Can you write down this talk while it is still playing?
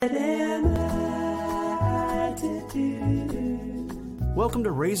Welcome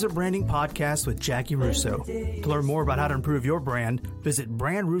to Razor Branding Podcast with Jackie Russo. To learn more about how to improve your brand, visit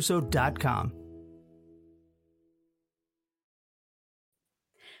brandrusso.com.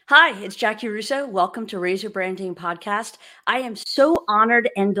 Hi, it's Jackie Russo. Welcome to Razor Branding Podcast. I am so honored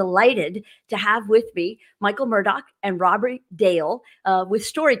and delighted to have with me Michael Murdoch and Robbie Dale with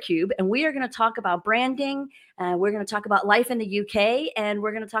StoryCube. And we are going to talk about branding. We're going to talk about life in the UK. And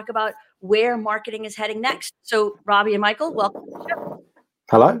we're going to talk about where marketing is heading next. So Robbie and Michael, welcome to the show.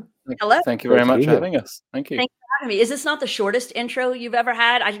 Hello. Hello. Thank you very much for having us. Thank you. Thanks for having me. Is this not the shortest intro you've ever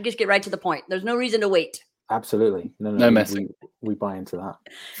had? I can just get right to the point. There's no reason to wait. Absolutely. No messing. We buy into that.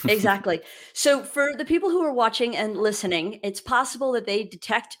 Exactly. So for the people who are watching and listening, it's possible that they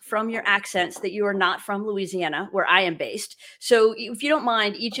detect from your accents that you are not from Louisiana, where I am based. So if you don't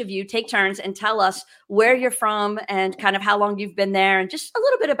mind, each of you take turns and tell us where you're from and kind of how long you've been there and just a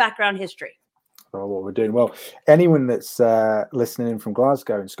little bit of background history. Well, what we're doing. Well, anyone that's listening in from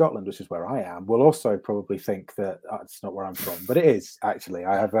Glasgow in Scotland, which is where I am, will also probably think that it's not where I'm from, but it is actually.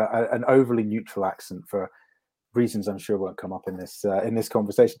 I have an overly neutral accent for reasons I'm sure won't come up in this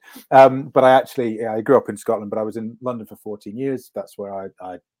conversation. But I grew up in Scotland, but I was in London for 14 years. That's where I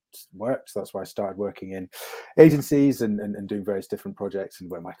worked. So that's where I started working in agencies and doing various different projects, and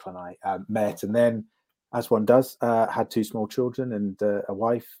where Michael and I met. And then, as one does, had two small children and a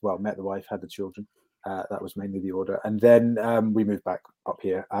wife. Well, met the wife, had the children. That was mainly the order. And then we moved back up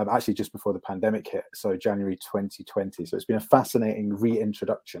here, actually just before the pandemic hit, so January 2020. So it's been a fascinating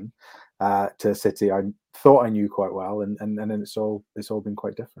reintroduction to a city I thought I knew quite well, and then it's all been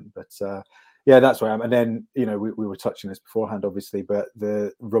quite different. But yeah, that's where I am. And then, we were touching this beforehand, obviously, but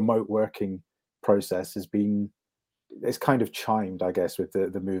the remote working process has been, it's kind of chimed, I guess, with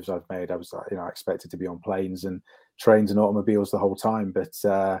the moves I've made. I was, I expected to be on planes and trains and automobiles the whole time, but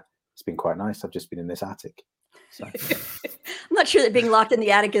it's been quite nice. I've just been in this attic. So. I'm not sure that being locked in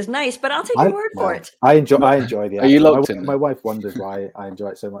the attic is nice, but I'll take your word for it. I enjoy the attic. Are you locked in? My wife wonders why I enjoy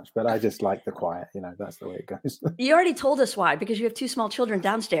it so much, but I just like the quiet. That's the way it goes. You already told us why, because you have two small children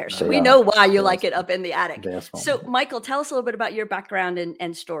downstairs. So we know why you like it up in the attic. So Michael, tell us a little bit about your background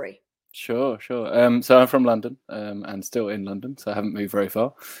and story. Sure. So I'm from London and still in London, so I haven't moved very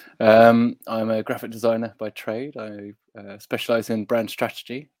far. I'm a graphic designer by trade. I specialize in brand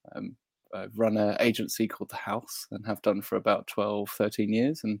strategy. I run an agency called The House and have done for about 12, 13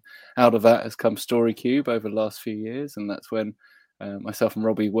 years. And out of that has come StoryCube over the last few years. And that's when myself and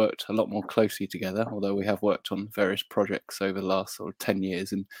Robbie worked a lot more closely together, although we have worked on various projects over the last sort of 10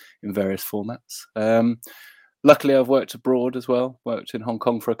 years in various formats. Luckily, I've worked abroad as well, worked in Hong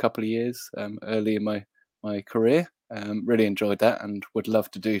Kong for a couple of years early in my career. Really enjoyed that and would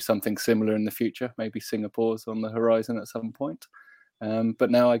love to do something similar in the future. Maybe Singapore's on the horizon at some point. But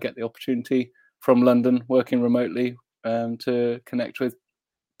now I get the opportunity from London, working remotely, to connect with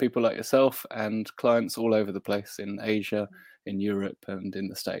people like yourself and clients all over the place in Asia, in Europe, and in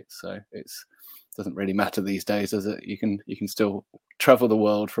the States. So it doesn't really matter these days, does it? You can still travel the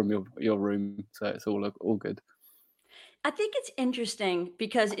world from your room, so it's all good. I think it's interesting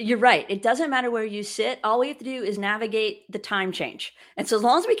because you're right. It doesn't matter where you sit. All we have to do is navigate the time change. And so as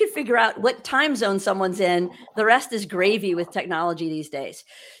long as we can figure out what time zone someone's in, the rest is gravy with technology these days.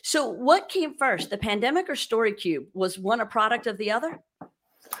 So what came first, the pandemic or StoryCube? Was one a product of the other?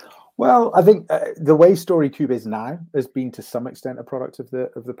 Well, I think the way StoryCube is now has been to some extent a product of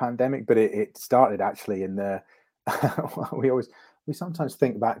the pandemic, but it started actually in the we sometimes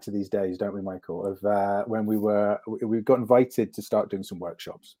think back to these days, don't we, Michael, of when we got invited to start doing some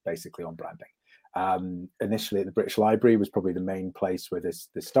workshops basically on branding. Initially at the British Library was probably the main place where this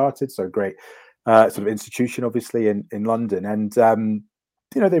started. So great sort of institution, obviously, in London. And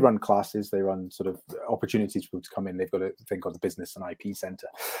they run classes, they run sort of opportunities for people to come in. They've got a thing called the Business and IP Centre.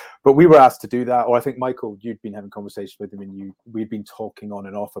 But we were asked to do that. Or I think, Michael, you'd been having conversations with them and we'd been talking on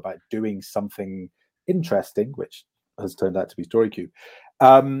and off about doing something interesting, which has turned out to be StoryCube.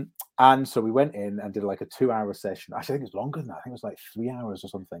 And so we went in and did like a 2-hour session. Actually, I think it was longer than that. I think it was like 3 hours or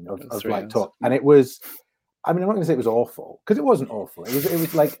something of like talk. And it was, I'm not going to say it was awful, because it wasn't awful. It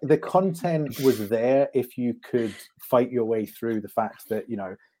was like the content was there if you could fight your way through the fact that,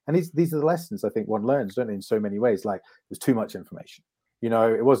 and these are the lessons I think one learns, don't they, in so many ways. Like, there's too much information.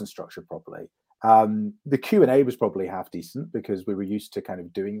 It wasn't structured properly. The Q&A was probably half decent because we were used to kind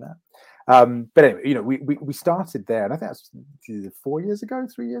of doing that. But anyway, we started there, and I think that's 4 years ago,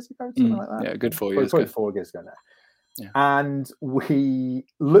 3 years ago, something like that. Yeah, good 4 years probably ago. 4 years ago now. Yeah. And we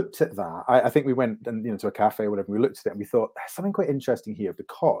looked at that. I think we went and to a cafe or whatever. We looked at it and we thought there's something quite interesting here,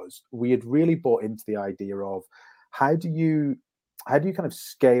 because we had really bought into the idea of how do you kind of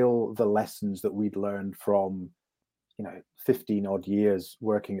scale the lessons that we'd learned from, 15 odd years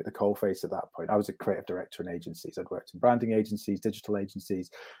working at the coalface at that point? I was a creative director in agencies. I'd worked in branding agencies, digital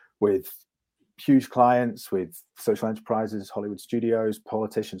agencies, with huge clients, with social enterprises, Hollywood studios,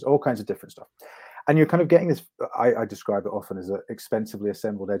 politicians, all kinds of different stuff. And you're kind of getting this, I describe it often as an expensively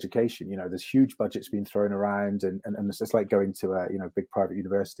assembled education. There's huge budgets being thrown around, and it's like going to a big private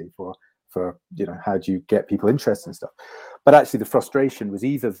university for how do you get people interested in stuff. But actually the frustration was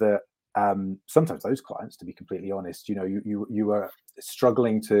either that sometimes those clients, to be completely honest, you were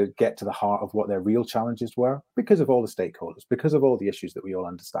struggling to get to the heart of what their real challenges were because of all the stakeholders, because of all the issues that we all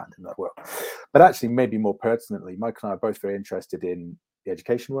understand in that world. But actually, maybe more pertinently, Mike and I are both very interested in the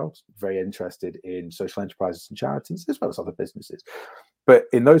education world, very interested in social enterprises and charities, as well as other businesses. But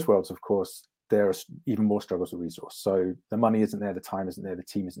in those worlds, of course, there are even more struggles with resource. So the money isn't there, the time isn't there, the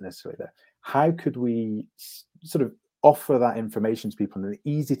team isn't necessarily there. How could we sort of offer that information to people in an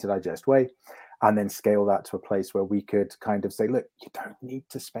easy to digest way, and then scale that to a place where we could kind of say, look, you don't need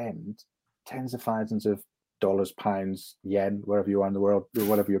to spend tens of thousands of dollars, pounds, yen, wherever you are in the world, or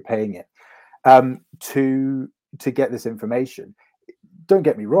whatever you're paying it, to get this information. Don't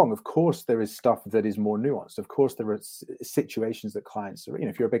get me wrong, of course there is stuff that is more nuanced. Of course there are situations that clients are,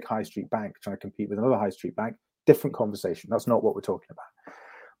 if you're a big high street bank trying to compete with another high street bank, different conversation. That's not what we're talking about.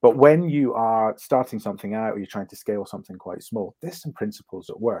 But when you are starting something out, or you're trying to scale something quite small, there's some principles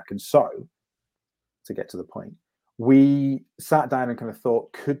at work. And so, to get to the point, we sat down and kind of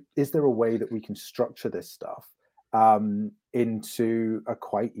thought, is there a way that we can structure this stuff into a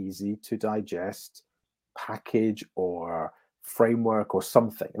quite easy to digest package or framework or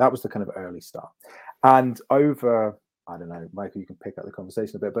something? That was the kind of early start. And over, I don't know, Michael, you can pick up the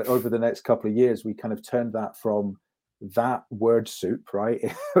conversation a bit, but over the next couple of years, we kind of turned that from that word soup, right,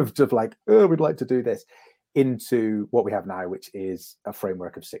 of like, oh, we'd like to do this, into what we have now, which is a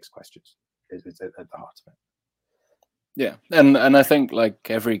framework of 6 questions. Is at the heart of it. Yeah, and I think, like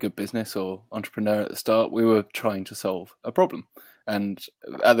every good business or entrepreneur at the start, we were trying to solve a problem. And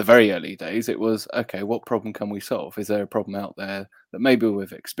at the very early days, it was, okay, what problem can we solve? Is there a problem out there that maybe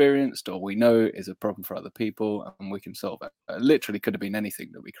we've experienced or we know is a problem for other people and we can solve it? Literally could have been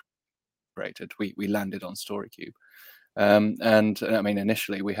anything that we created. We landed on StoryCube. And I mean,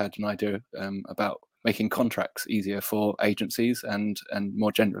 initially we had an idea about making contracts easier for agencies and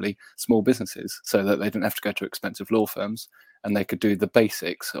more generally small businesses, so that they didn't have to go to expensive law firms and they could do the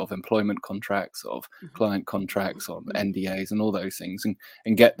basics of employment contracts, of client contracts, of NDAs and all those things,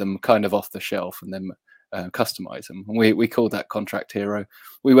 and get them kind of off the shelf and then customize them. And we called that Contract Hero.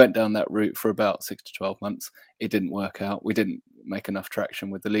 We went down that route for about 6 to 12 months. It didn't work out. We didn't make enough traction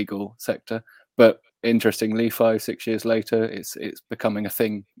with the legal sector. But interestingly, 5-6 years later, it's becoming a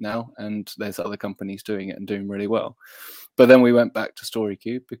thing now, and there's other companies doing it and doing really well. But then we went back to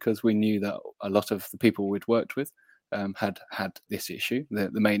StoryCube because we knew that a lot of the people we'd worked with had this issue, the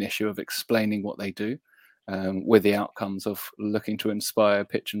main issue of explaining what they do, with the outcomes of looking to inspire,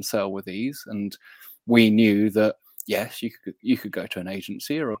 pitch, and sell with ease. And we knew that yes, you could go to an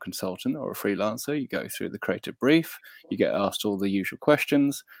agency or a consultant or a freelancer. You go through the creative brief, you get asked all the usual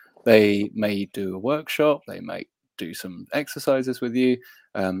questions. They may do a workshop, they may do some exercises with you,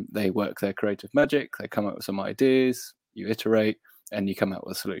 they work their creative magic, they come up with some ideas, you iterate, and you come out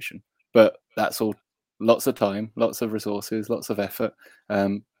with a solution. But that's all lots of time, lots of resources, lots of effort,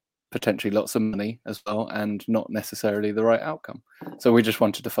 potentially lots of money as well, and not necessarily the right outcome. So we just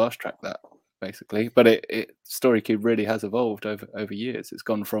wanted to fast track that, basically. But StoryCube really has evolved over years. It's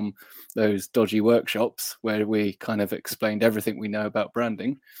gone from those dodgy workshops where we kind of explained everything we know about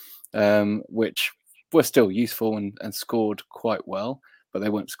branding, which were still useful and scored quite well, but they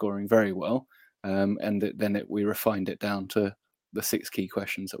weren't scoring very well. We refined it down to the 6 key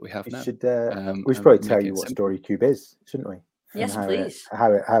questions that we have now. We should probably tell you what StoryCube is, shouldn't we? Yes, please.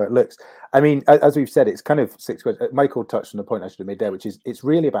 How it looks. I mean, as we've said, it's kind of 6 questions. Michael touched on the point I should have made there, which is it's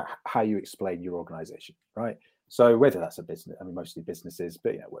really about how you explain your organization, right? So whether that's a business, I mean, mostly businesses,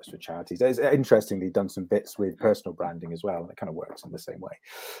 but it works for charities. There's interestingly done some bits with personal branding as well, and it kind of works in the same way.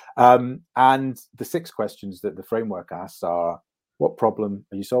 And the 6 questions that the framework asks are: what problem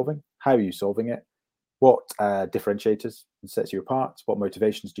are you solving? How are you solving it? What differentiators and sets you apart? What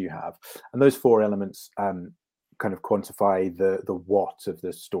motivations do you have? And those 4 elements kind of quantify the what of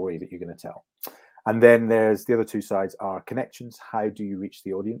the story that you're going to tell. And then there's the other 2 sides are connections. How do you reach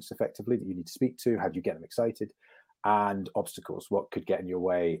the audience effectively that you need to speak to? How do you get them excited? And obstacles, what could get in your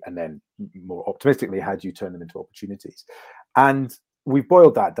way? And then more optimistically, how do you turn them into opportunities? And we've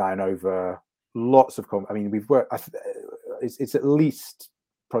boiled that down over lots of, I mean, we've worked, it's at least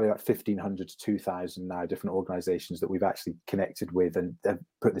probably like 1,500 to 2,000 now different organizations that we've actually connected with and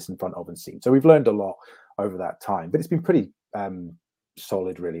put this in front of and seen. So we've learned a lot over that time, but it's been pretty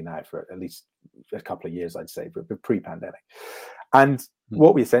solid really now for at least a couple of years, I'd say, but pre-pandemic. And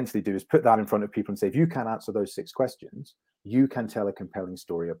what we essentially do is put that in front of people and say, if you can answer those 6 questions, you can tell a compelling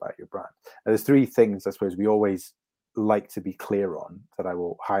story about your brand. Now, there's 3 things I suppose we always like to be clear on that I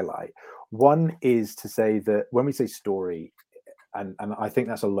will highlight. One is to say that when we say story, and I think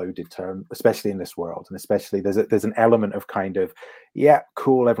that's a loaded term, especially in this world, and especially there's an element of kind of, yeah,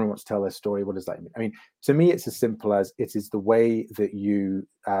 cool, everyone wants to tell their story. What does that mean? I mean, to me, it's as simple as it is the way that you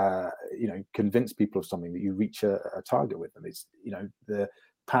convince people of something, that you reach a target with them. It's, the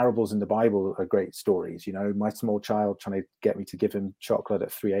parables in the Bible are great stories. My small child trying to get me to give him chocolate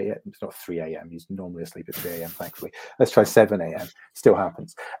at 3 a.m. It's not 3 a.m. He's normally asleep at 3 a.m. Thankfully. Let's try 7 a.m. Still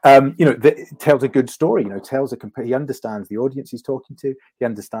happens. Tells a good story. He understands the audience he's talking to. He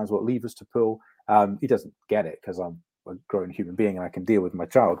understands what levers to pull. He doesn't get it because I'm a grown human being and I can deal with my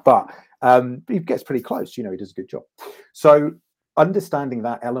child, but he gets pretty close. He does a good job. So understanding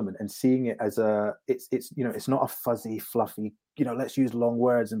that element and seeing it as it's not a fuzzy, fluffy, let's use long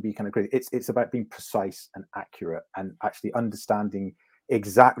words and be kind of crazy. It's about being precise and accurate and actually understanding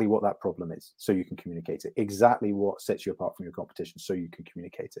exactly what that problem is so you can communicate it, exactly what sets you apart from your competition so you can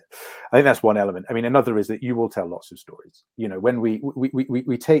communicate it. I think that's one element. I mean, another is that you will tell lots of stories. When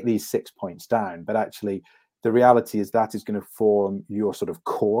we take these 6 points down, but actually the reality is that is going to form your sort of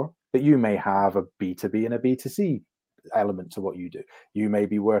core, that you may have a B2B and a B2C element to what you do. You may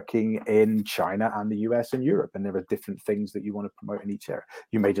be working in China and the US and Europe, and there are different things that you want to promote in each area.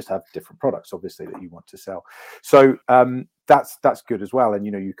 You may just have different products, obviously, that you want to sell. So that's good as well. And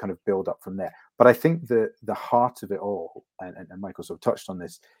you kind of build up from there. But I think the heart of it all, and Michael sort of touched on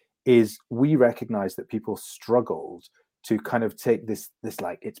this, is we recognize that people struggled to kind of take this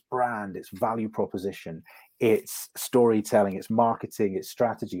like its brand, its value proposition, its storytelling, its marketing, its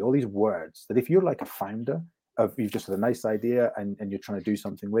strategy, all these words that if you're like a founder, you've just had a nice idea and you're trying to do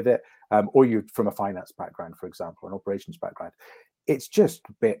something with it, or you're from a finance background, for example, an operations background, it's just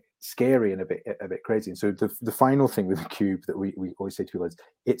a bit scary and a bit crazy. And so the final thing with the cube that we always say to people is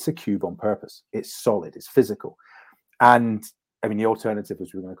it's a cube on purpose. It's solid, it's physical. And I mean, the alternative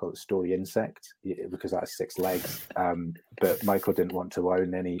was we were going to call it story insect because that has 6 legs. But Michael didn't want to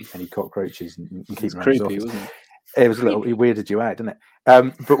own any cockroaches and keep them around his office. It was a little, it weirded you out, didn't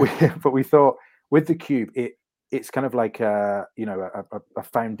it? But we thought with the cube, it's kind of like a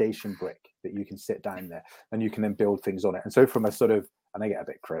foundation brick that you can sit down there and you can then build things on it. And so from a sort of, and I get a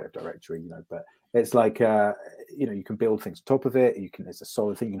bit creative directory, but it's like you can build things on top of it. It's a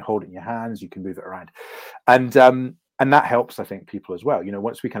solid thing. You can hold it in your hands. You can move it around, and that helps, I think, people as well.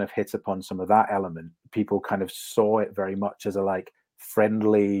 Once we kind of hit upon some of that element, people kind of saw it very much as a like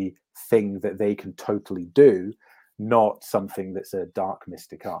friendly thing that they can totally do, not something that's a dark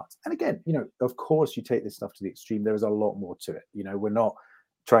mystic art. And again, of course, you take this stuff to the extreme. There is a lot more to it. We're not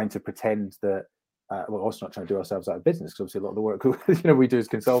trying to pretend that. We're also not trying to do ourselves out of business, because obviously a lot of the work we do as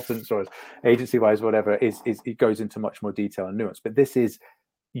consultants or as agency-wise, whatever, is it goes into much more detail and nuance. But this is,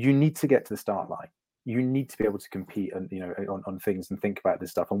 you need to get to the start line. You need to be able to compete and on things and think about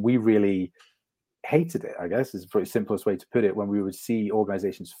this stuff. And we really hated it, I guess, is the simplest way to put it, when we would see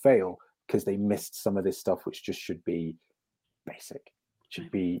organizations fail because they missed some of this stuff, which just should be basic,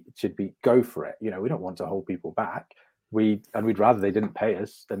 should be go for it. We don't want to hold people back. We'd rather they didn't pay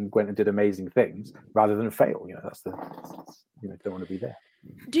us and went and did amazing things rather than fail. That's the, don't want to be there.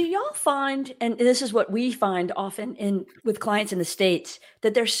 Do y'all find, and this is what we find often with clients in the States,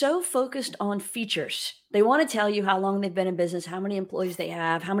 that they're so focused on features. They want to tell you how long they've been in business, how many employees they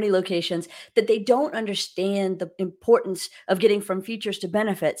have, how many locations, that they don't understand the importance of getting from features to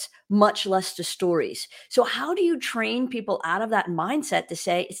benefits, much less to stories. So how do you train people out of that mindset to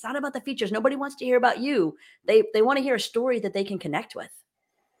say, it's not about the features. Nobody wants to hear about you. They want to hear a story that they can connect with.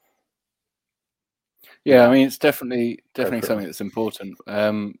 Yeah, I mean, it's definitely something that's important.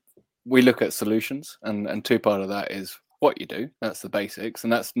 We look at solutions, and two part of that is what you do. That's the basics,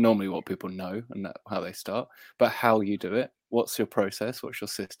 and that's normally what people know and how they start. But how you do it, what's your process, what's your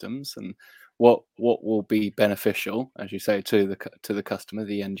systems, and what will be beneficial, as you say, to the customer,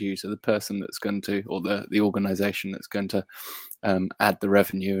 the end user, the person that's going to, or the organization that's going to add the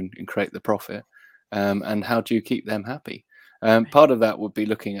revenue and create the profit, and how do you keep them happy? Part of that would be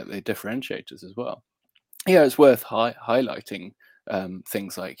looking at the differentiators as well. Yeah, it's worth highlighting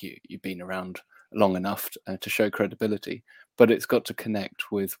things like you've been around long enough to show credibility, but it's got to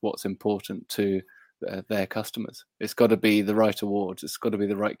connect with what's important to their customers. It's got to be the right awards. It's got to be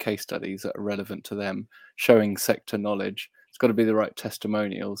the right case studies that are relevant to them, showing sector knowledge, It's got to be the right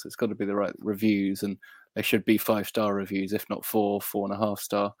testimonials. It's got to be the right reviews, and they should be 5-star reviews, if not 4.5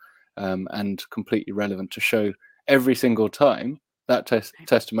 star, and completely relevant to show every single time. That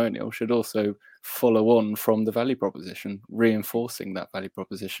testimonial should also follow on from the value proposition, reinforcing that value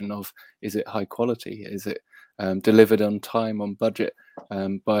proposition of, is it high quality? Is it delivered on time, on budget,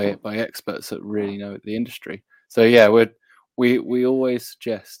 by experts that really know the industry? So yeah, we always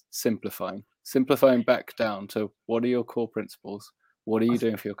suggest simplifying back down to, what are your core principles? What are you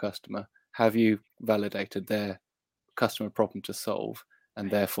doing for your customer? Have you validated their customer problem to solve?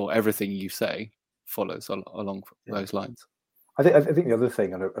 And therefore everything you say follows along those lines. I think the other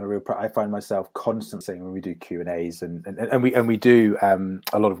thing, I find myself constantly saying when we do Q&As and we do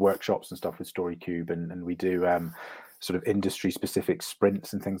a lot of workshops and stuff with StoryCube, and we do sort of industry specific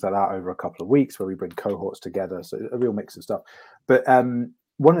sprints and things like that over a couple of weeks where we bring cohorts together. So a real mix of stuff. But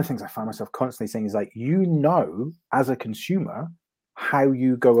one of the things I find myself constantly saying is, like, as a consumer, how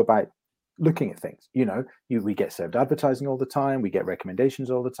you go about looking at things. We get served advertising all the time, we get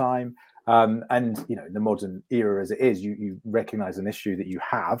recommendations all the time, and in the modern era as it is, you recognize an issue that you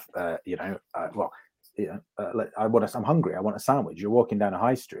have. I'm hungry, I want a sandwich. You're walking down a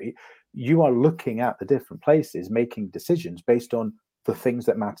high street, you are looking at the different places, making decisions based on the things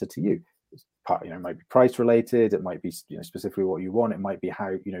that matter to you. It might be price related, it might be specifically what you want, it might be how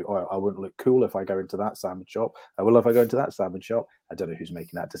I wouldn't look cool if I go into that sandwich shop, I will if I go into that sandwich shop. I don't know who's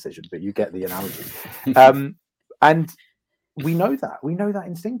making that decision, but you get the analogy. And we know that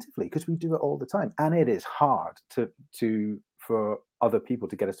instinctively because we do it all the time, and it is hard for other people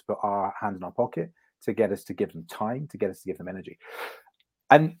to get us to put our hand in our pocket, to get us to give them time, to get us to give them energy.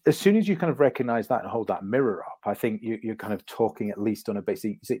 And as soon as you kind of recognize that and hold that mirror up, I think you're kind of talking at least on a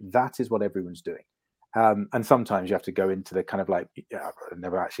basic, that is what everyone's doing. And sometimes you have to go into the kind of like, I've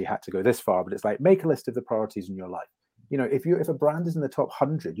never actually had to go this far, but it's like, make a list of the priorities in your life. If a brand is in the top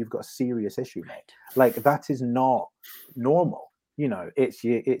 100, you've got a serious issue, mate. Like, that is not normal. It's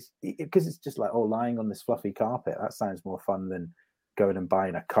because it's just like, lying on this fluffy carpet, that sounds more fun than going and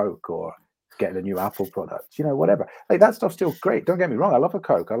buying a Coke or getting a new Apple product, whatever. Like, that stuff's still great. Don't get me wrong. I love a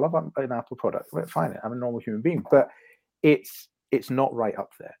Coke. I love an Apple product. Fine. I'm a normal human being, but it's not right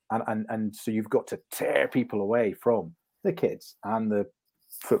up there. And so you've got to tear people away from the kids and the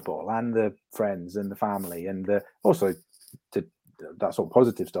football and the friends and the family and that's all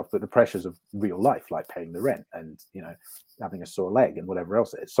positive stuff, but the pressures of real life, like paying the rent and having a sore leg and whatever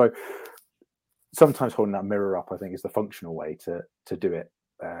else it is. So sometimes holding that mirror up, I think, is the functional way to do it,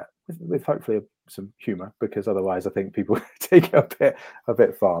 with hopefully some humor, because otherwise I think people take it a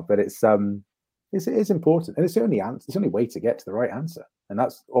bit far. But it's important, and it's the only way to get to the right answer, and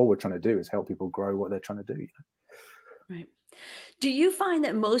that's all we're trying to do, is help people grow what they're trying to do. Right. Do you find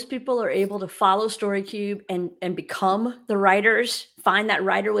that most people are able to follow StoryCube and become the writers, find that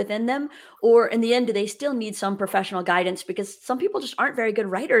writer within them? Or in the end, do they still need some professional guidance, because some people just aren't very good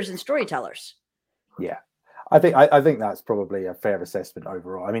writers and storytellers? Yeah, I think that's probably a fair assessment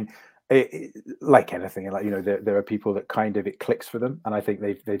overall. I mean, like anything, like, there are people that kind of, it clicks for them, and I think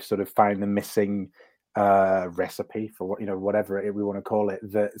they've sort of found the missing recipe for whatever we want to call it,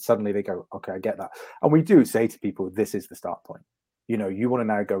 that suddenly they go, okay, I get that. And we do say to people, this is the start point. You want to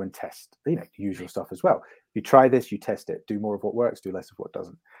now go and test the usual stuff as well. You try this, you test it, do more of what works, do less of what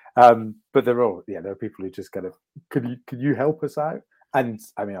doesn't. But there are people who just kind of, could you help us out? And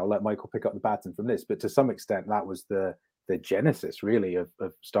I mean, I'll let Michael pick up the baton from this, but to some extent that was the genesis, really, of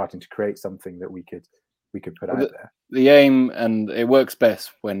starting to create something that we could put out there. The aim, and it works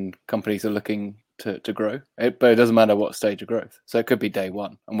best when companies are looking to grow, but it doesn't matter what stage of growth. So it could be day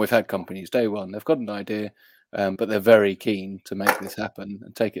one, and we've had companies day one, they've got an idea, but they're very keen to make this happen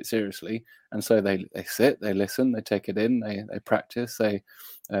and take it seriously. And so they sit, they listen, they take it in, they practice, they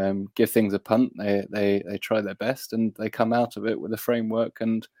give things a punt, they try their best, and they come out of it with a framework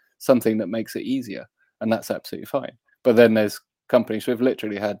and something that makes it easier. And that's absolutely fine. But then there's companies who have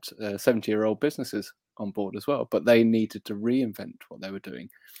literally had 70-year-old businesses on board as well, but they needed to reinvent what they were doing.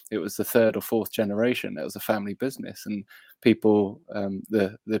 It was the third or fourth generation. It was a family business, and people,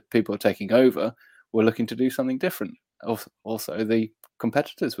 the people taking over, were looking to do something different. Also, the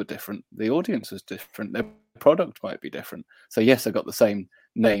competitors were different. The audience was different. Their product might be different. So yes, they got the same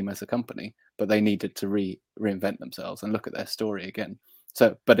name as a company, but they needed to reinvent themselves and look at their story again.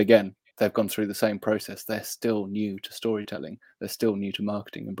 So, but again, they've gone through the same process. They're still new to storytelling. They're still new to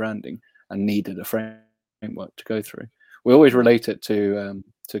marketing and branding, and needed a framework to go through. We always relate it to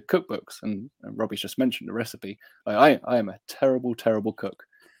cookbooks, and Robbie's just mentioned a recipe. I am a terrible cook,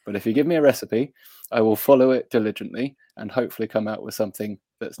 but if you give me a recipe, I will follow it diligently and hopefully come out with something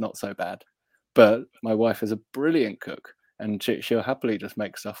that's not so bad. But my wife is a brilliant cook, and she'll happily just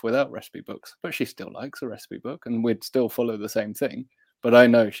make stuff without recipe books, but she still likes a recipe book, and we'd still follow the same thing. But I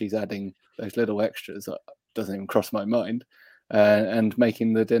know she's adding those little extras that doesn't even cross my mind, and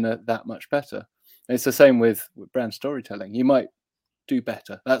making the dinner that much better. And it's the same with brand storytelling. You might do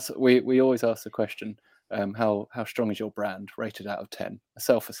better. We always ask the question, how strong is your brand rated out of 10? A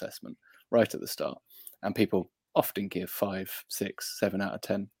self-assessment right at the start, and people often give 5, 6, 7 out of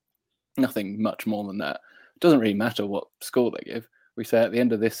 10. Nothing much more than that. It doesn't really matter what score they give. We say at the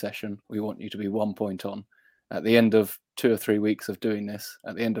end of this session, we want you to be 1 point on. At the end of 2 or 3 weeks of doing this,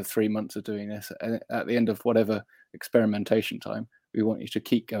 at the end of 3 months of doing this, at the end of whatever experimentation time, we want you to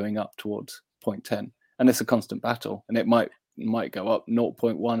keep going up towards 0.10. And it's a constant battle, and it might go up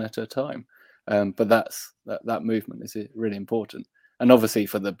 0.1 at a time. But that movement is really important. And obviously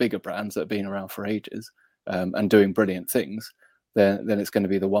for the bigger brands that have been around for ages, and doing brilliant things, then it's going to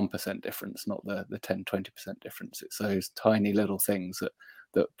be the 1% difference, not the 10-20% difference. It's those tiny little things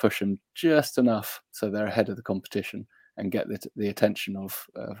that push them just enough so they're ahead of the competition and get the attention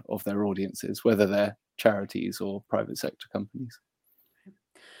of their audiences, whether they're charities or private sector companies.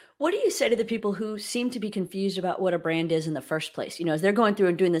 What do you say to the people who seem to be confused about what a brand is in the first place? As they're going through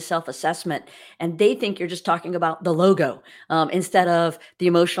and doing the self-assessment, and they think you're just talking about the logo, instead of the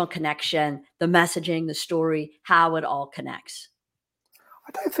emotional connection, the messaging, the story, how it all connects.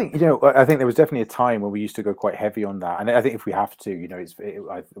 I don't think, I think there was definitely a time when we used to go quite heavy on that. And I think if we have to,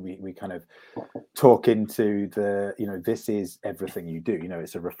 we kind of talk into this is everything you do,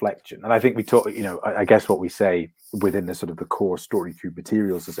 it's a reflection. And I think we talk, I guess what we say within the sort of the core StoryCube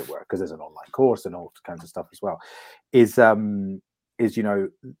materials, as it were, because there's an online course and all kinds of stuff as well, is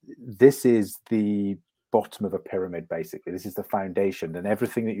this is the bottom of a pyramid, basically. This is the foundation, and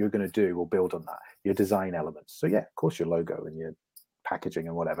everything that you're going to do will build on that. Your design elements. So yeah, of course, your logo and your packaging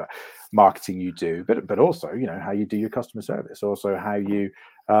and whatever marketing you do, but also how you do your customer service, also how you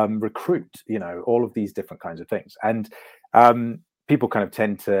recruit, all of these different kinds of things. And people kind of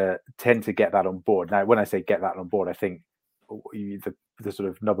tend to get that on board. Now when I say get that on board, I think the sort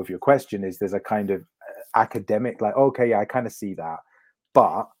of nub of your question is there's a kind of academic, like, okay, yeah, I kind of see that,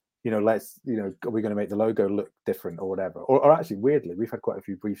 but let's, are we going to make the logo look different or whatever? Or actually, weirdly, we've had quite a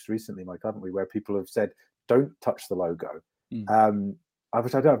few briefs recently, Mike, haven't we, where people have said, don't touch the logo.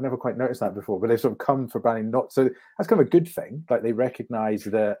 Which I've never quite noticed that before, but they've sort of come for branding not. So that's kind of a good thing. Like, they recognize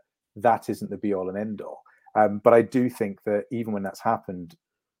that isn't the be all and end all. But I do think that even when that's happened,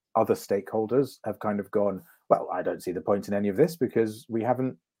 other stakeholders have kind of gone, well, I don't see the point in any of this because we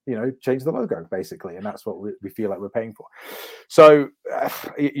haven't, changed the logo, basically. And that's what we feel like we're paying for. So,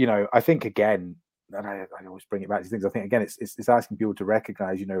 I think, again, and I always bring it back to things. I think, again, it's asking people to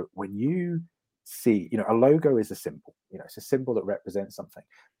recognize, when you see, a logo is a symbol, it's a symbol that represents something,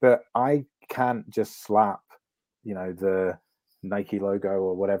 but I can't just slap, the Nike logo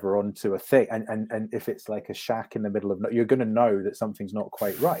or whatever onto a thing. And if it's like a shack in the middle of, you're going to know that something's not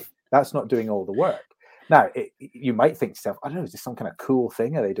quite right. That's not doing all the work. Now, you might think to yourself, I don't know, is this some kind of cool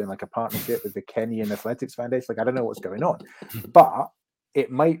thing? Are they doing like a partnership with the Kenyan Athletics Foundation? Like, I don't know what's going on, but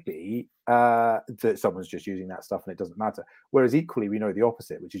it might be that someone's just using that stuff and it doesn't matter. Whereas equally, we know the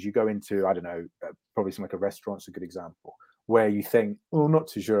opposite, which is you go into, I don't know, probably something like a restaurant's a good example, where you think, well, I'm not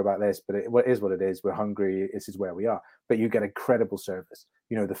too sure about this, but it is what it is. We're hungry. This is where we are. But you get incredible service.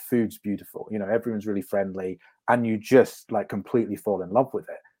 The food's beautiful. Everyone's really friendly, and you just like completely fall in love with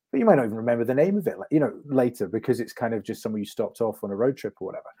it. But you might not even remember the name of it, later, because it's kind of just somewhere you stopped off on a road trip or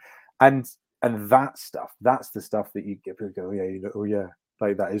whatever. And that stuff, that's the stuff that you get people go, oh yeah,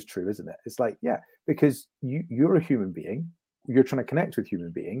 like that is true, isn't it? It's like, yeah, because you're a human being, you're trying to connect with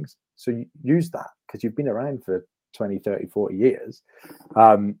human beings, so you use that because you've been around for 20, 30, 40 years,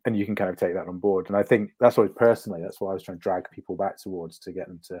 and you can kind of take that on board. And I think that's why I was trying to drag people back towards, to get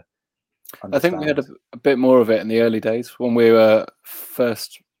them to understand. I think we had a bit more of it in the early days when we were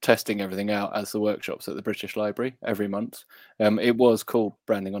first testing everything out as the workshops at the British Library every month. It was called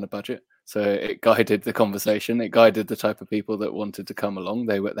Branding on a Budget. So it guided the conversation. It guided the type of people that wanted to come along.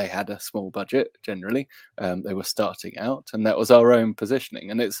 They had a small budget generally. They were starting out, and that was our own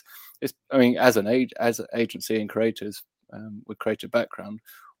positioning. And it's I mean, as an agency and creators with creative background,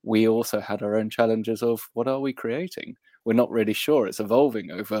 we also had our own challenges of what are we creating? We're not really sure. It's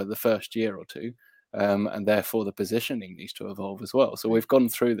evolving over the first year or two, and therefore the positioning needs to evolve as well. So we've gone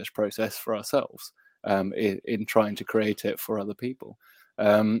through this process for ourselves in trying to create it for other people.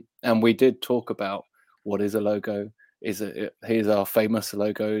 And we did talk about what is a logo. Here's our famous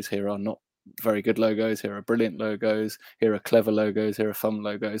logos. Here are not very good logos. Here are brilliant logos. Here are clever logos. Here are fun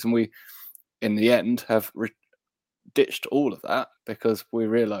logos. And we, in the end, have ditched all of that because we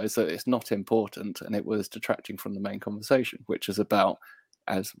realized that it's not important and it was detracting from the main conversation, which is about,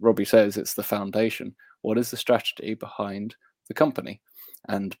 as Robbie says, it's the foundation. What is the strategy behind the company?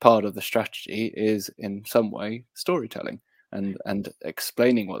 And part of the strategy is in some way storytelling and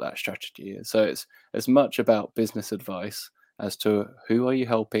explaining what that strategy is. So it's as much about business advice as to who are you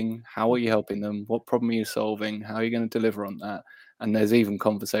helping, how are you helping them, what problem are you solving, how are you going to deliver on that. And there's even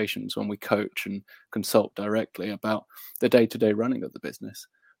conversations when we coach and consult directly about the day-to-day running of the business.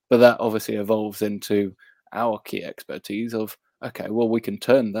 But that obviously evolves into our key expertise of, okay, well, we can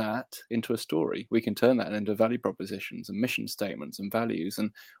turn that into a story. We can turn that into value propositions and mission statements and values,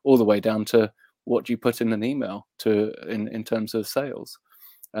 and all the way down to what do you put in an email to in terms of sales.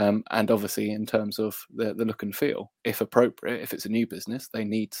 And obviously in terms of the look and feel, if appropriate. If it's a new business, they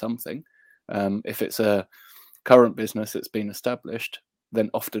need something. If it's a current business that's been established,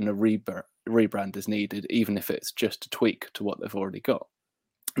 then often a rebrand is needed, even if it's just a tweak to what they've already got.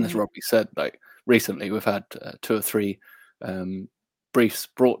 And as Robbie said, like recently we've had 2 or 3 briefs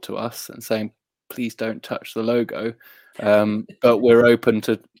brought to us and saying, please don't touch the logo, but we're open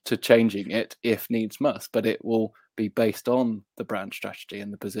to changing it if needs must, but it will be based on the brand strategy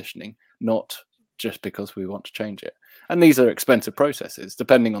and the positioning, not just because we want to change it. And these are expensive processes.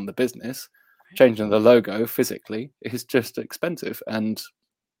 Depending on the business, changing the logo physically is just expensive and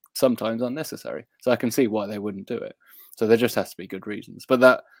sometimes unnecessary. So I can see why they wouldn't do it. So there just has to be good reasons. But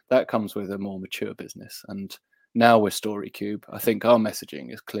that comes with a more mature business. And now with StoryCube, I think our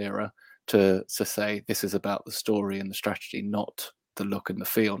messaging is clearer to say this is about the story and the strategy, not the look and the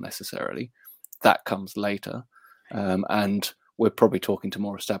feel necessarily. That comes later. And we're probably talking to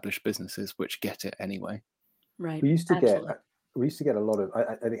more established businesses which get it anyway. Right. We used to get a lot of,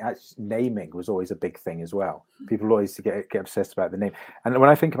 I think actually naming was always a big thing as well. People always get obsessed about the name. And when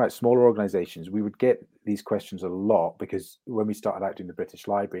I think about smaller organizations, we would get these questions a lot because when we started out doing the British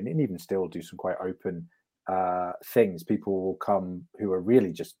Library, and even still do some quite open things, people will come who are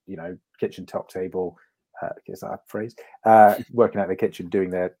really just, kitchen top table, is that a phrase? Working out their kitchen, doing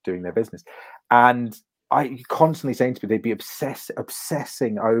their business. And I constantly saying to me, they'd be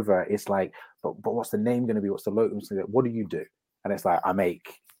obsessing over, it's like, but what's the name going to be? What's the logo? What do you do? And it's like, I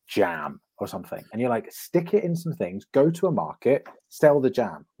make jam or something. And you're like, stick it in some things, go to a market, sell the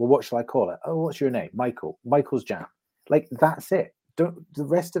jam. Well, what shall I call it? Oh, what's your name? Michael. Michael's Jam. Like, that's it. The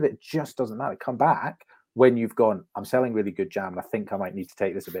rest of it just doesn't matter. Come back when you've gone, I'm selling really good jam, and I think I might need to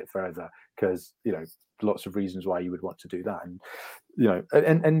take this a bit further because, lots of reasons why you would want to do that.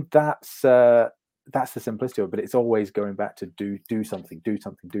 And, and that's the simplicity of it, but it's always going back to do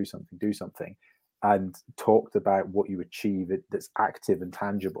something, and talked about what you achieve that's active and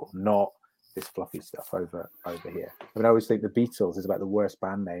tangible, not this fluffy stuff over here. I mean, I always think the Beatles is about the worst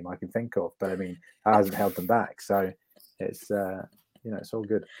band name I can think of, but I mean, that hasn't held them back. So it's, it's all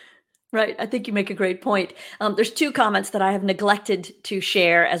good. Right. I think you make a great point. There's 2 comments that I have neglected to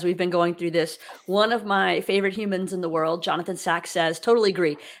share as we've been going through this. One of my favorite humans in the world, Jonathan Sachs, says, totally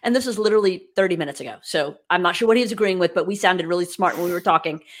agree. And this is literally 30 minutes ago. So I'm not sure what he was agreeing with, but we sounded really smart when we were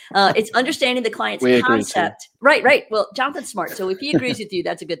talking. It's understanding the client's concept. Right. Well, Jonathan's smart. So if he agrees with you,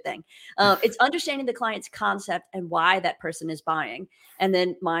 that's a good thing. It's understanding the client's concept and why that person is buying. And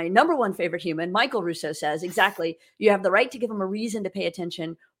then my number 1 favorite human, Michael Russo, says, exactly, you have the right to give them a reason to pay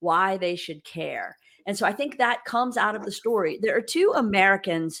attention, why they should care. And so I think that comes out of the story. There are 2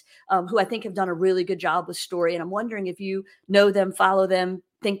 Americans who I think have done a really good job with story. And I'm wondering if you know them, follow them,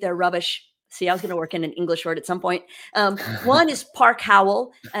 think they're rubbish. See, I was going to work in an English word at some point. One is Park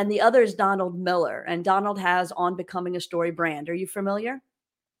Howell and the other is Donald Miller. And Donald has On Becoming a Story brand. Are you familiar?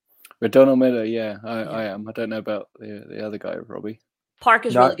 With Donald Miller, yeah, I am. I don't know about the other guy, Robbie. Park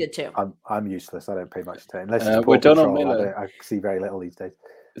is really good too. I'm useless. I don't pay much attention. Unless it's Paw with Donald Patrol, Miller, I see very little these days.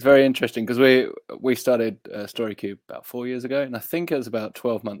 It's very interesting because we started StoryCube about 4 years ago, and I think it was about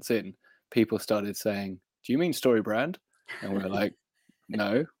 12 months in, people started saying, "Do you mean Story Brand?" And we were like,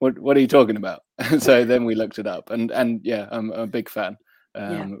 "No, what are you talking about?" So then we looked it up, and yeah, I'm a big fan.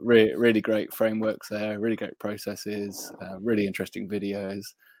 Really great frameworks there, really great processes, really interesting videos.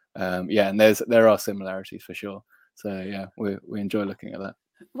 And there are similarities for sure. So yeah, we enjoy looking at that.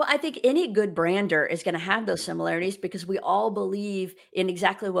 Well, I think any good brander is going to have those similarities because we all believe in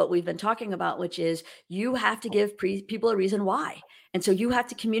exactly what we've been talking about, which is you have to give people a reason why. And so you have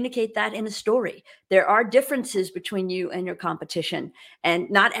to communicate that in a story. There are differences between you and your competition, and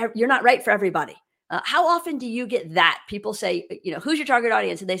you're not right for everybody. How often do you get that? People say, who's your target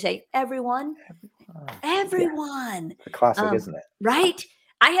audience? And they say, everyone. Everyone. Yeah. The classic, isn't it? Right?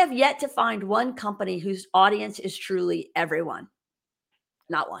 I have yet to find one company whose audience is truly everyone.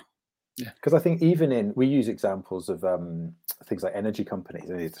 Not one. Because I think even we use examples of things like energy companies,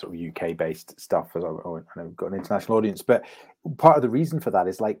 and it's sort of UK based stuff. As I know we've got an international audience, but part of the reason for that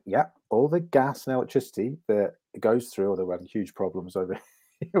is like, all the gas and electricity that goes through, although we're having huge problems over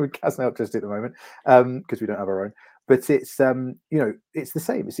with gas and electricity at the moment because we don't have our own. But it's it's the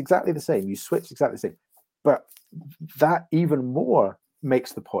same. It's exactly the same. You switch exactly the same. But that even more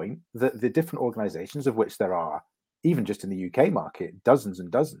makes the point that the different organisations, of which there are, even just in the UK market, dozens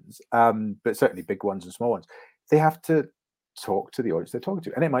and dozens, but certainly big ones and small ones, they have to talk to the audience they're talking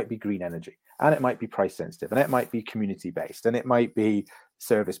to. And it might be green energy, and it might be price sensitive, and it might be community based, and it might be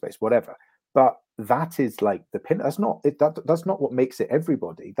service based, whatever. But that is like the pin. That's not what makes it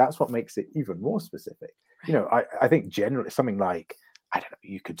everybody. That's what makes it even more specific. Right. I think generally something like, I don't know,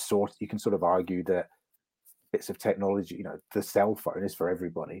 you can sort of argue that bits of technology, the cell phone is for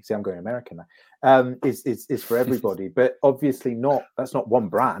everybody. See, I'm going American now. Is for everybody, but obviously not. That's not one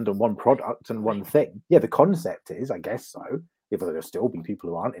brand and one product and one thing. Yeah, the concept is, I guess so. Even though there'll still be people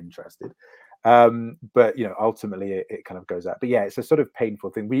who aren't interested. But ultimately it kind of goes out. But yeah, it's a sort of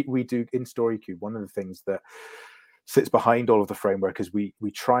painful thing. We do in StoryCube. One of the things that sits behind all of the framework is we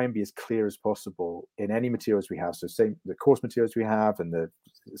try and be as clear as possible in any materials we have. So same the course materials we have and the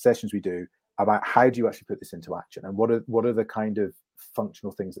sessions we do, about how do you actually put this into action, and what are the kind of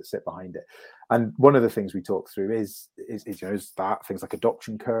functional things that sit behind it. And one of the things we talk through is that things like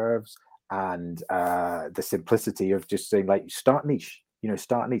adoption curves and the simplicity of just saying, like, start niche,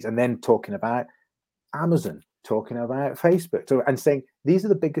 and then talking about Amazon, talking about Facebook, and saying these are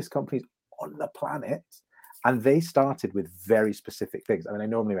the biggest companies on the planet. And they started with very specific things. I mean, I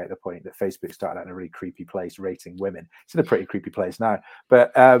normally make the point that Facebook started out in a really creepy place, rating women. It's in a pretty creepy place now.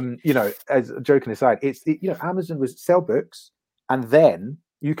 But as joking aside, Amazon was sell books, and then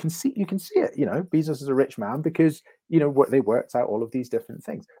you can see it. Bezos is a rich man because what they worked out all of these different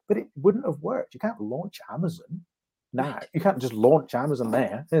things. But it wouldn't have worked. You can't launch Amazon now. You can't just launch Amazon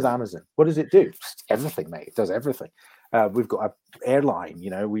there. There's Amazon. What does it do? Just everything, mate. It does everything. We've got an airline.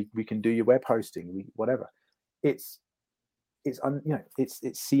 We can do your web hosting. Whatever. It's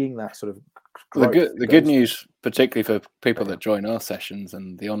seeing that sort of growth. The good news, particularly for people that join our sessions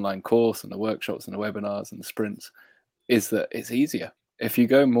and the online course and the workshops and the webinars and the sprints, is that it's easier. If you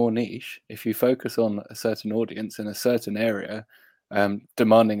go more niche, if you focus on a certain audience in a certain area,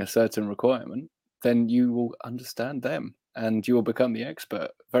 demanding a certain requirement, then you will understand them and you will become the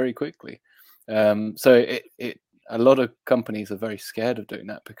expert very quickly. So a lot of companies are very scared of doing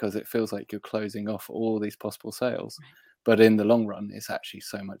that because it feels like you're closing off all these possible sales. Right. But in the long run, it's actually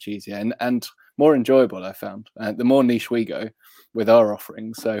so much easier and more enjoyable, I found. The more niche we go with our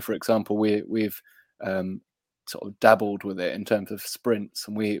offerings. So, for example, we've sort of dabbled with it in terms of sprints,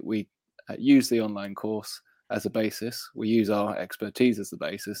 and we use the online course as a basis. We use our expertise as the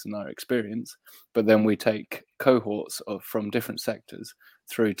basis and our experience, but then we take cohorts from different sectors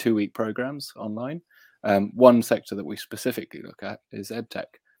through 2-week programs online. One sector that we specifically look at is EdTech,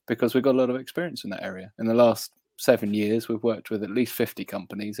 because we've got a lot of experience in that area. In the last 7 years, we've worked with at least 50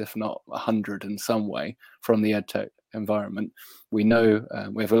 companies, if not 100 in some way, from the EdTech environment. We know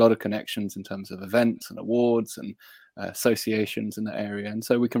we have a lot of connections in terms of events and awards and associations in that area. And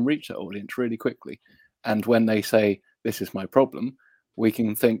so we can reach that audience really quickly. And when they say, this is my problem, we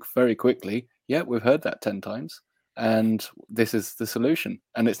can think very quickly, yeah, we've heard that 10 times. And this is the solution.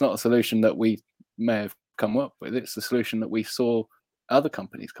 And it's not a solution that we may have come up with. It's the solution that we saw other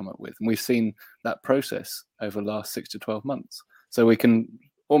companies come up with. And we've seen that process over the last 6 to 12 months. So we can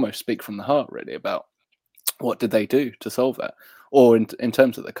almost speak from the heart, really, about what did they do to solve that. Or in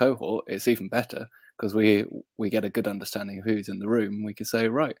terms of the cohort, it's even better because we get a good understanding of who's in the room. We can say,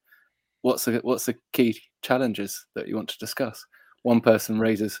 right, what's the key challenges that you want to discuss? One person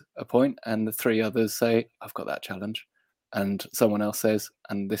raises a point and the 3 others say, I've got that challenge. And someone else says,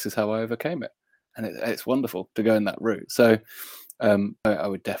 and this is how I overcame it. And it's wonderful to go in that route. So I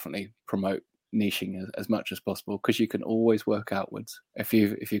would definitely promote niching as much as possible, because you can always work outwards. If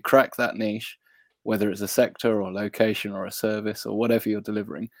you crack that niche, whether it's a sector or location or a service or whatever you're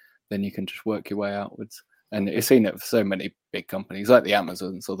delivering, then you can just work your way outwards. And you've seen it for so many big companies like the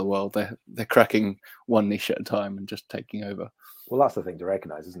Amazons of the world. They're cracking one niche at a time and just taking over. Well, that's the thing to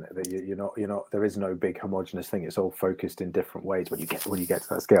recognize, isn't it? That you're not. There is no big homogenous thing. It's all focused in different ways when you get to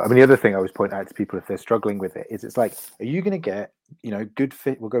that scale. I mean, the other thing I always point out to people if they're struggling with it is, it's like, are you going to get good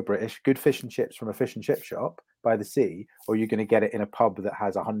fit? We'll go British, good fish and chips from a fish and chip shop by the sea, or are you going to get it in a pub that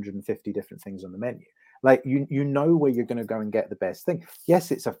has 150 different things on the menu? Like you know where you're going to go and get the best thing.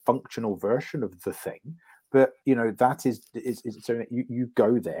 Yes, it's a functional version of the thing, but that is so you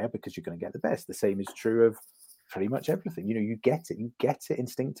go there because you're going to get the best. The same is true of pretty much everything. You get it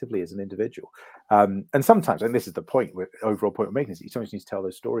instinctively as an individual. And sometimes, and this is the point, overall point we're making, is you sometimes need to tell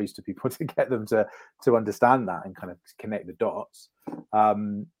those stories to people to get them to understand that and kind of connect the dots,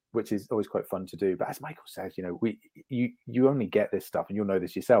 which is always quite fun to do. But as Michael says, you only get this stuff, and you'll know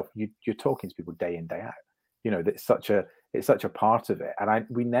this yourself. You're talking to people day in, day out. It's such a part of it. And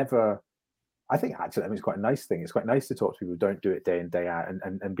I think actually, it's quite a nice thing. It's quite nice to talk to people who don't do it day in, day out,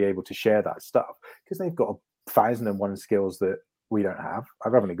 and be able to share that stuff, because they've got 1,001 skills that we don't have.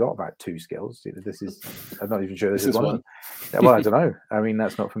 I've only got about 2 skills. I'm not even sure this is one. Well, I don't know. I mean,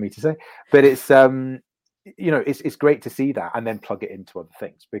 that's not for me to say. But it's it's great to see that and then plug it into other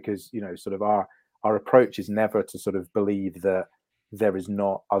things, because sort of our approach is never to sort of believe that there is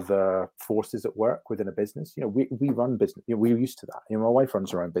not other forces at work within a business. We run business. We're used to that. My wife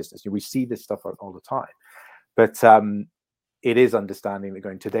runs her own business. We see this stuff all the time. But it is understanding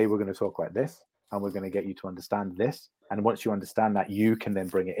that today we're going to talk about this, and we're going to get you to understand this. And once you understand that, you can then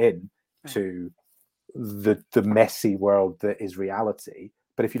bring it in to the messy world that is reality.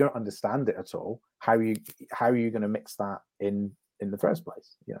 But if you don't understand it at all, how are you going to mix that in the first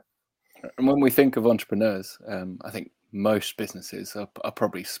place? And when we think of entrepreneurs, I think most businesses are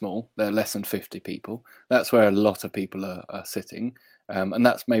probably small. They're less than 50 people. That's where a lot of people are sitting. And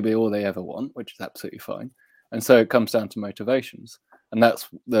that's maybe all they ever want, which is absolutely fine. And so it comes down to motivations. And that's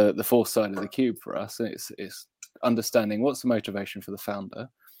the fourth side of the cube for us. It's understanding what's the motivation for the founder,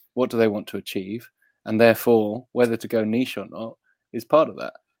 what do they want to achieve, and therefore whether to go niche or not is part of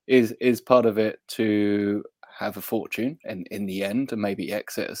that. Is part of it to have a fortune in the end and maybe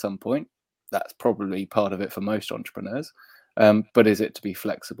exit at some point. That's probably part of it for most entrepreneurs. But is it to be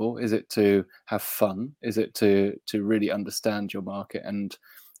flexible? Is it to have fun? Is it to really understand your market and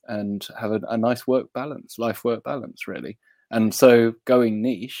have a nice life work balance, really? And so going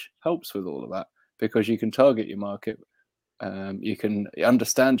niche helps with all of that, because you can target your market, you can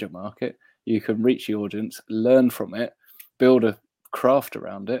understand your market, you can reach the audience, learn from it, build a craft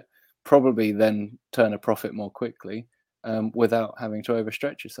around it, probably then turn a profit more quickly, without having to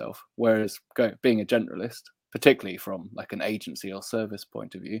overstretch yourself. Whereas being a generalist, particularly from like an agency or service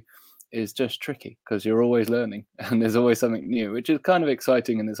point of view, is just tricky, because you're always learning and there's always something new, which is kind of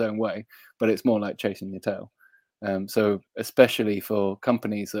exciting in its own way, but it's more like chasing your tail. So especially for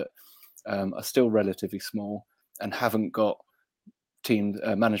companies that are still relatively small and haven't got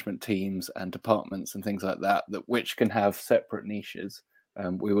management teams and departments and things like that which can have separate niches,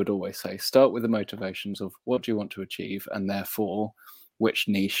 we would always say start with the motivations of what do you want to achieve, and therefore which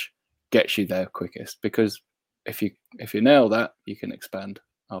niche gets you there quickest, because if you nail that, you can expand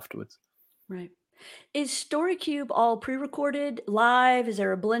afterwards. Right. Is StoryCube all pre-recorded, live? Is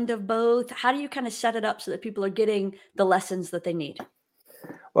there a blend of both? How do you kind of set it up so that people are getting the lessons that they need?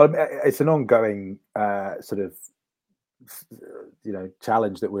 Well, it's an ongoing sort of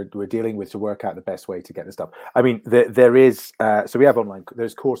challenge that we're dealing with to work out the best way to get the stuff. I mean, there is so we have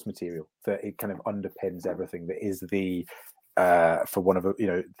there's course material that it kind of underpins everything, that is the for one of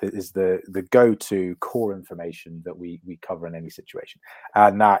is the go-to core information that we cover in any situation,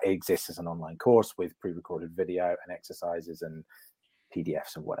 and that exists as an online course with pre-recorded video and exercises and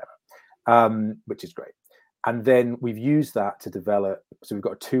PDFs and whatever, which is great. And then we've used that to develop, so we've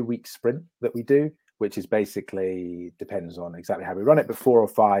got a 2-week sprint that we do, which is basically, depends on exactly how we run it, but 4 or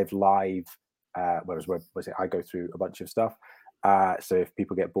 5 live, whereas I go through a bunch of stuff. So if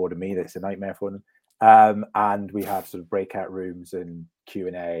people get bored of me, that's a nightmare for them. And we have sort of breakout rooms and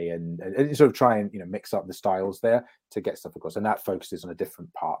Q&A and sort of try and mix up the styles there to get stuff across. And that focuses on a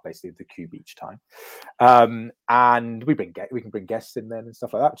different part, basically, of the cube each time. And we can bring guests in then and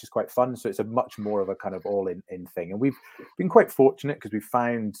stuff like that, which is quite fun. So it's a much more of a kind of all-in thing. And we've been quite fortunate because we've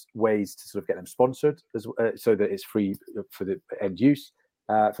found ways to sort of get them sponsored so that it's free for the end use.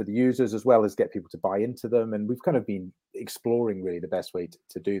 For the users, as well as get people to buy into them. And we've kind of been exploring really the best way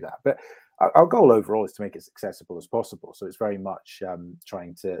to do that. But our goal overall is to make it as accessible as possible. So it's very much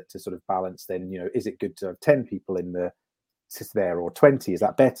trying to sort of balance then, is it good to have 10 people in there or 20? Is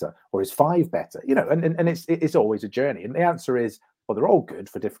that better? Or is 5 better? And it's always a journey. And the answer is, well, they're all good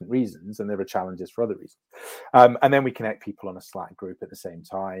for different reasons, and there are challenges for other reasons. And then we connect people on a Slack group at the same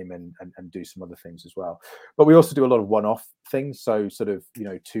time and do some other things as well. But we also do a lot of one-off things. So sort of,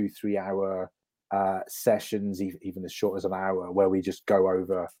 2-3 hour sessions, even as short as an hour, where we just go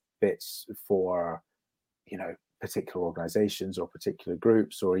over bits for, particular organizations or particular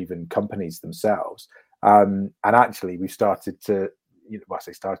groups or even companies themselves. And actually we've started to,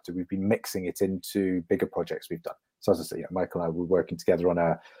 we've been mixing it into bigger projects we've done. So as I say, Michael and I were working together on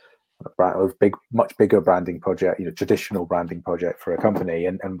a much bigger branding project, traditional branding project for a company.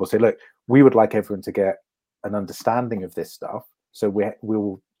 And we'll say, look, we would like everyone to get an understanding of this stuff. So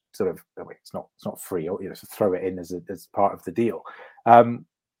we'll sort of, it's not free, or so throw it in as part of the deal,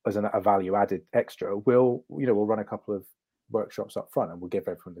 as a value added extra. We'll run a couple of workshops up front, and we'll give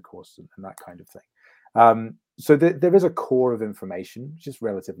everyone the course and that kind of thing. So there is a core of information, which is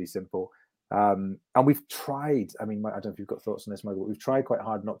relatively simple. And we've tried, I don't know if you've got thoughts on this, Michael, we've tried quite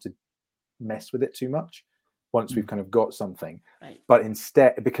hard not to mess with it too much once we've kind of got something. Right. But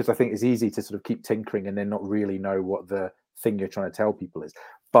instead, because I think it's easy to sort of keep tinkering and then not really know what the thing you're trying to tell people is.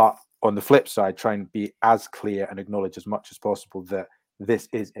 But on the flip side, try and be as clear and acknowledge as much as possible that this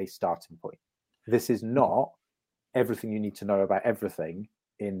is a starting point. This is not everything you need to know about everything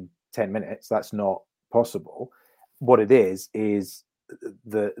in 10 minutes. That's not possible. What it is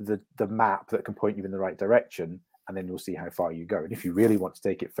the map that can point you in the right direction, and then you'll see how far you go. And if you really want to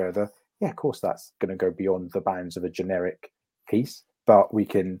take it further, yeah, of course, that's going to go beyond the bounds of a generic piece. But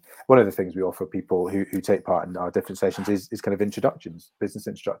one of the things we offer people who take part in our different sessions is kind of introductions, business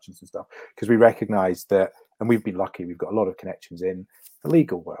introductions and stuff, because we recognize that, and we've been lucky, we've got a lot of connections in the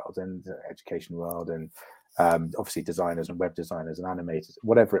legal world and the education world, and obviously designers and web designers and animators,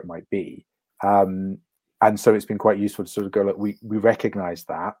 whatever it might be. And so it's been quite useful to sort of go, look, we recognize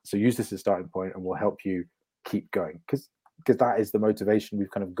that, so use this as a starting point, and we'll help you keep going, because that is the motivation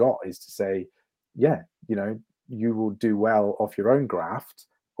we've kind of got, is to say, yeah, you will do well off your own graft,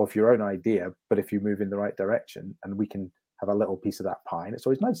 off your own idea, but if you move in the right direction, and we can have a little piece of that pie, and it's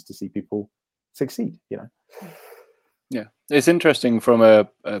always nice to see people succeed. Yeah, it's interesting from a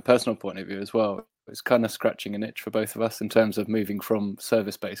personal point of view as well. It's kind of scratching an itch for both of us in terms of moving from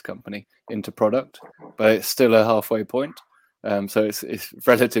service-based company into product, but it's still a halfway point. So it's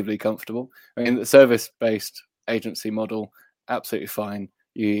relatively comfortable. The service-based agency model, absolutely fine.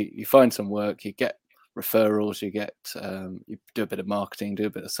 You find some work, you get referrals, you do a bit of marketing, do a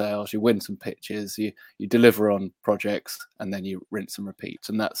bit of sales, you win some pitches, you deliver on projects, and then you rinse and repeat,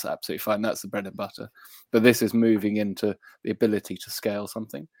 and that's absolutely fine. That's the bread and butter. But this is moving into the ability to scale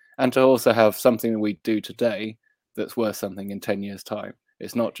something, and to also have something that we do today that's worth something in 10 years' time.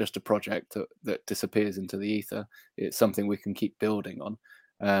 It's not just a project that disappears into the ether. It's something we can keep building on.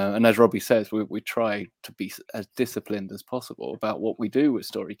 And as Robbie says, we try to be as disciplined as possible about what we do with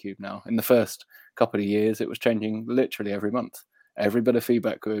StoryCube now. In the first couple of years, it was changing literally every month. Every bit of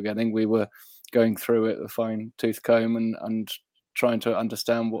feedback we were getting, we were going through it with a fine-tooth comb and trying to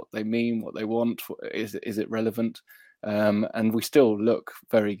understand what they mean, what they want, is it relevant? And we still look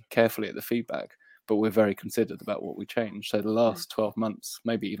very carefully at the feedback, but we're very considered about what we change. So the last 12 months,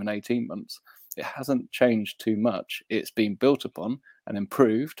 maybe even 18 months, it hasn't changed too much. It's been built upon and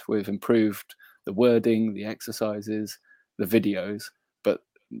improved. We've improved the wording, the exercises, the videos, but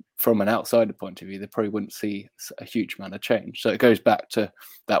from an outsider point of view, they probably wouldn't see a huge amount of change. So it goes back to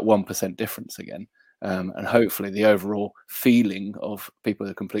that 1% difference again. And hopefully the overall feeling of people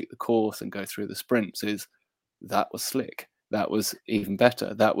who complete the course and go through the sprints is that was slick, that was even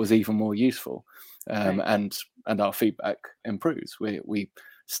better, that was even more useful. And our feedback improves. We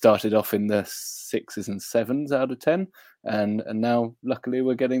started off in the 6s and 7s out of 10, and now luckily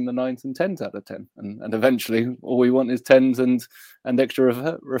we're getting the 9s and 10s out of 10, and eventually all we want is 10s and extra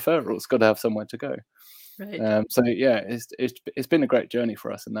referrals. Got to have somewhere to go. Right. So yeah, it's been a great journey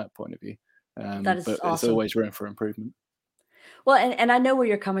for us in that point of view. That is but awesome. There's always room for improvement. Well, and I know where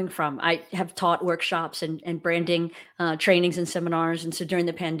you're coming from. I have taught workshops and branding trainings and seminars. And so during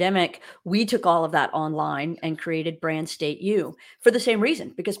the pandemic, we took all of that online and created Brand State U for the same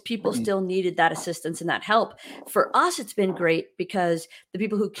reason, because people still needed that assistance and that help. For us, it's been great because the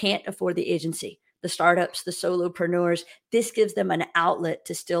people who can't afford the agency, the startups, the solopreneurs, this gives them an outlet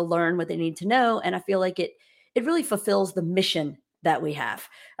to still learn what they need to know. And I feel like it really fulfills the mission that we have.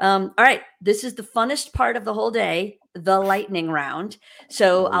 All right. This is the funnest part of the whole day, the lightning round.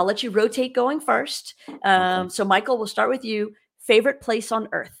 So I'll let you rotate going first. So Michael, we'll start with you. Favorite place on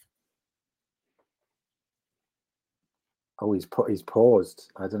earth? Oh, he's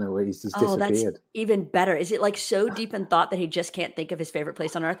paused. I don't know where he's just disappeared. That's even better. Is it like so deep in thought that he just can't think of his favorite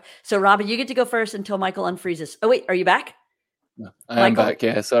place on earth? So Robbie, you get to go first until Michael unfreezes. Oh, wait, are you back? No, I am back.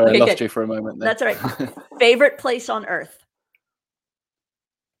 Yeah. Sorry, okay, I lost you for a moment there. That's all right. Favorite place on earth?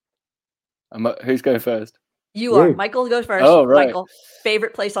 Who's going first? You are. Michael goes first. Oh, right. Michael,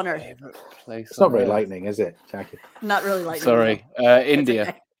 favorite place on earth? Favorite place. It's not very lightning, is it, Jackie? Not really lightning. Sorry. India.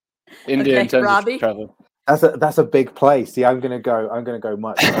 Okay. India in terms of travel. That's a big place. See, I'm gonna go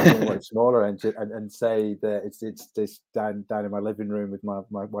much smaller and say that it's just down in my living room with my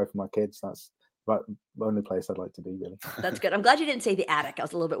wife and my kids. That's the only place I'd like to be, really. That's good. I'm glad you didn't say the attic. I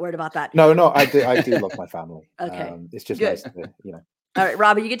was a little bit worried about that. No, I do love my family. Okay. It's just good. nice to, All right,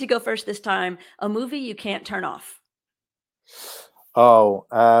 Robbie, you get to go first this time. A movie you can't turn off. Oh,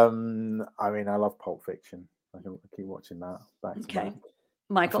 I mean, I love Pulp Fiction. I can keep watching that back to back.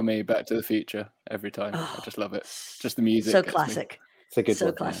 Michael? For me, Back to the Future every time. I just love it. Just the music. So classic. It's a good so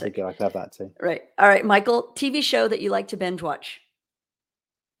one. Classic. I could have that too. Right. All right, Michael, TV show that you like to binge watch.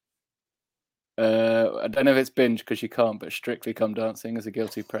 I don't know if it's binge because you can't, but Strictly Come Dancing is a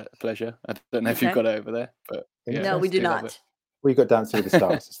guilty pleasure. I don't know if you've got it over there, but yeah, no, we do not. We got Dancing with the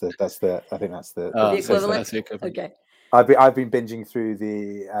Stars. I think that's the equivalent. That's the equivalent. Okay. I've been binging through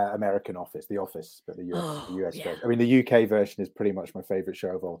the American Office, The Office, but the US version. I mean, the UK version is pretty much my favorite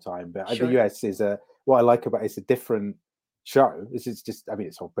show of all time. But the US is what I like about it's a different show. It's just, I mean,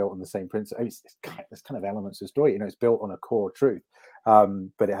 it's all built on the same principle. I mean, it's kind of elements of story. It's built on a core truth,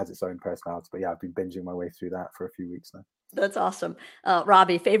 but it has its own personality. But yeah, I've been binging my way through that for a few weeks now. That's awesome.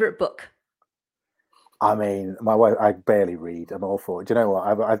 Robbie, favorite book? I mean, my wife, I barely read. I'm all for it. Do you know what?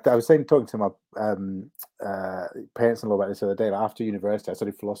 I was talking to my parents-in-law about this the other day. Like after university, I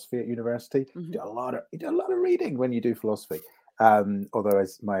studied philosophy at university. You do a lot of reading when you do philosophy. Although,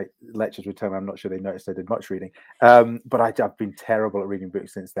 as my lectures would tell me, I'm not sure they noticed I did much reading. But I've been terrible at reading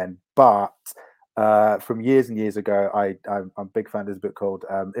books since then. But from years and years ago, I'm a big fan of this book called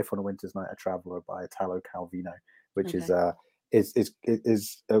 "If on a Winter's Night a Traveler" by Italo Calvino, which is a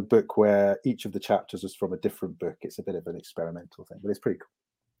book where each of the chapters is from a different book. It's a bit of an experimental thing, but it's pretty cool.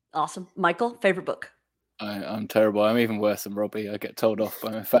 Awesome. Michael, favorite book? I'm terrible. I'm even worse than Robbie. I get told off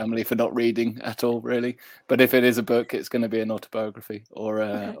by my family for not reading at all, really. But if it is a book, it's going to be an autobiography or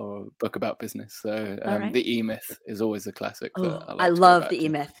a book about business. So The E-Myth is always a classic. I love The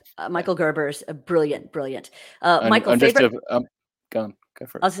E-Myth. Michael Gerber is brilliant. Michael, favorite? Go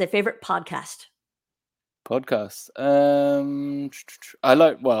for it. I'll say favorite podcast. Podcasts.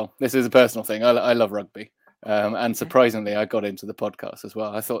 This is a personal thing. I love rugby. And surprisingly, I got into the podcast as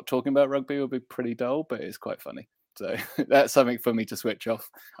well. I thought talking about rugby would be pretty dull, but it's quite funny. So that's something for me to switch off.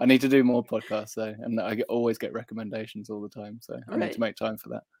 I need to do more podcasts though, and I always get recommendations all the time. So I need to make time for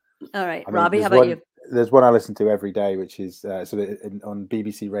that. All right, Robbie, how about you? There's one I listen to every day, which is on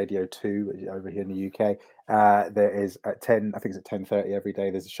BBC Radio 2 over here in the UK. There is at 10, I think it's at 10:30 every day.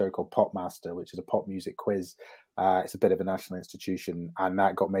 There's a show called Popmaster, which is a pop music quiz. It's a bit of a national institution, and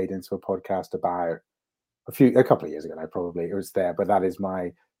that got made into a podcast about a couple of years ago. It was there, but that is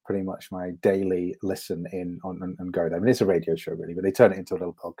pretty much my daily listen in on and go there. I mean, it's a radio show really, but they turn it into a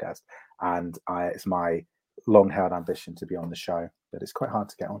little podcast, and it's my long-held ambition to be on the show, but it's quite hard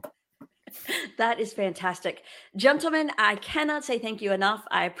to get on. That is fantastic. Gentlemen, I cannot say thank you enough.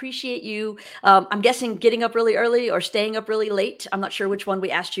 I appreciate you. I'm guessing getting up really early or staying up really late. I'm not sure which one we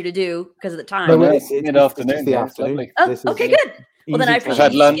asked you to do because of the time. No, it's mid-afternoon. The afternoon. Oh, okay, good. Well, then I appreciate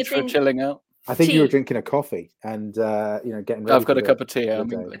had lunch for chilling out. I think you were drinking a coffee and getting ready. I've got a cup of tea. A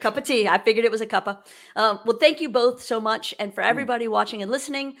cup of tea. I figured it was a cuppa. Well, thank you both so much. And for everybody watching and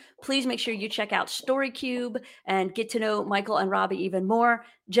listening, please make sure you check out StoryCube and get to know Michael and Robbie even more.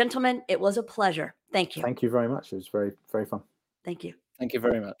 Gentlemen, it was a pleasure. Thank you. Thank you very much. It was very, very fun. Thank you. Thank you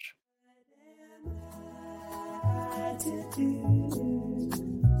very much.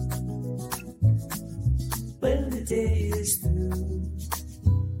 Well, the day